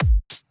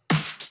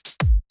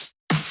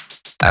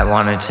I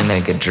wanted to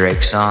make a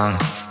Drake song,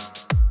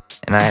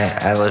 and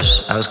I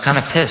was kind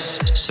of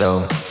pissed.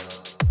 So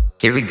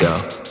here we go.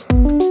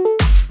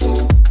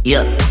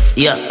 Yeah,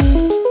 yeah,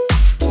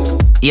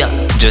 yeah.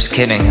 Just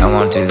kidding, I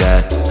won't do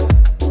that.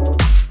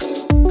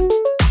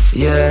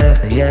 Yeah,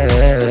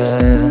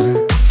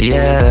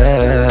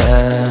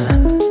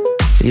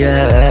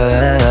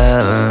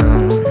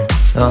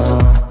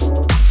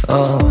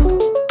 oh.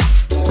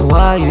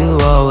 Why you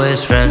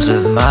always friends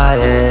with my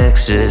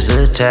exes?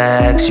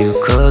 Attacks you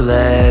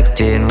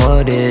collecting,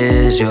 what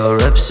is your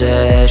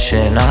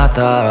obsession? I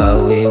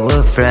thought we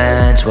were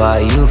friends, why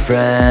you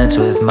friends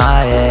with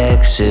my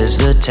exes?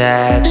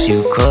 Attacks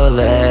you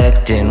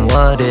collecting,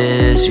 what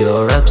is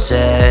your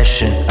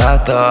obsession? I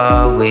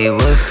thought we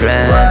were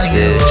friends, why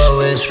bitch. You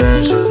always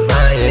friends with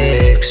my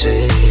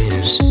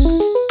exes?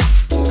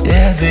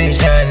 Every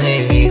time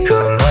they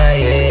become my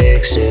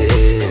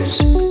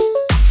exes,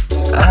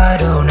 I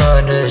don't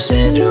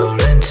understand your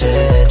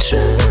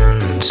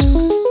intentions.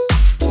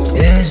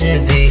 Is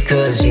it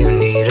because you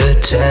need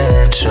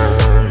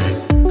attention?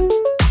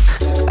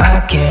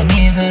 I can't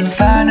even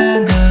find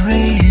a good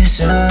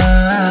reason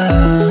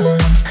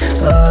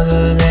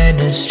other than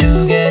it's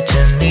to get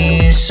to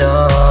me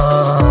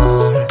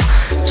some.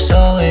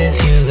 So if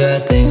you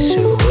got things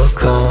to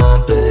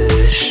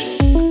accomplish,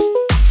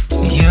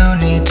 you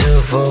need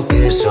to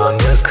focus on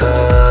your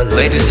college.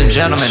 Ladies and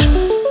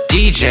gentlemen,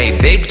 DJ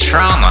Big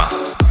Trauma.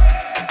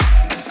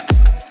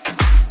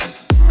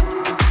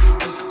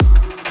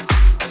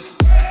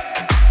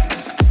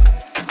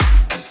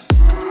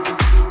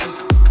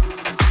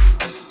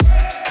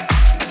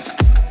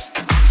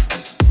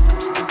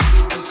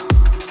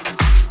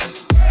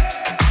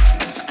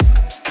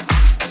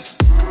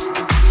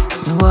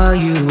 Why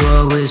you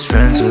always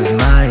friends with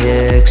my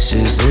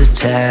exes?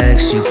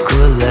 Attacks you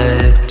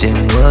collecting,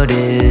 what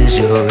is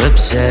your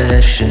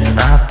obsession?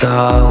 I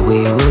thought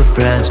we were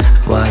friends,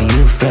 why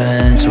you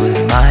friends with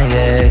my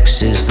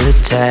exes?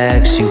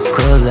 Attacks you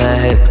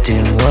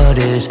collecting, what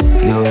is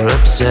your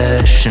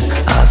obsession?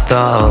 I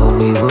thought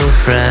we were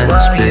friends,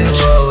 why bitch.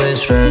 You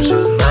always friends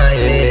with my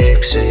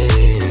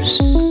exes?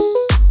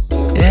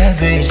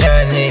 Every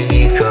time they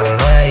become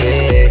my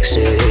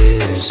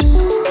exes,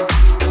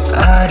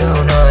 I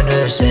don't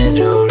understand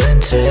your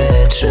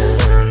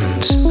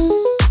intentions.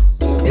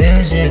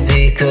 Is it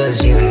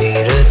because you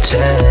need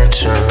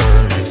attention?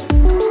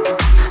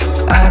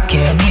 I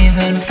can't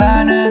even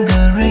find a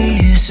good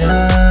reason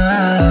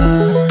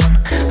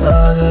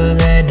other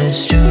than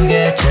it's to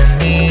get to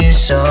me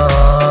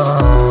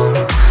some.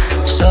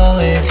 So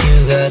if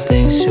you got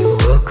things to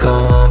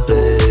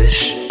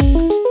accomplish,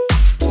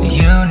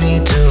 you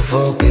need to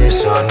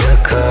focus on your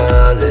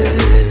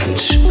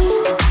college.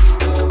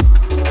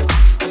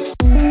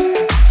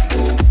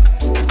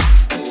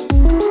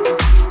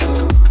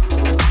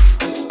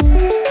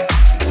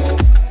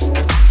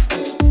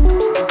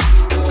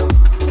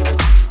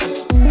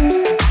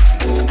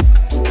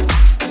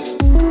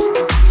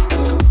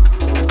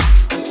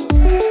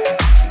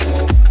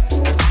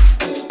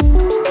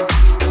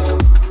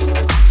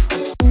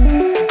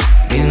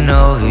 You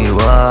know who you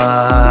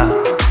are,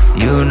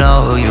 you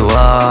know who you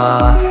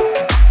are,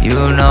 you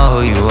know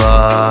who you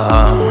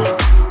are.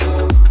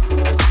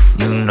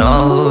 You know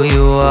who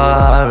you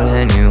are,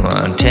 and you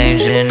aren't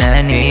changing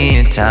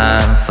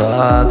anytime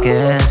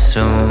fucking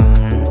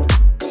soon.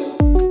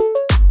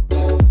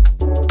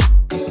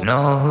 You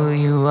know who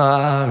you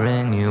are,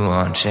 and you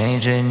aren't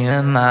changing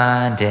your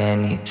mind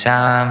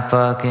anytime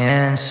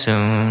fucking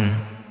soon.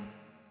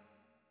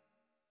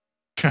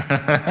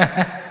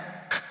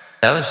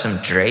 That was some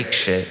Drake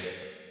shit.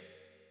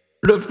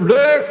 Left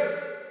leg.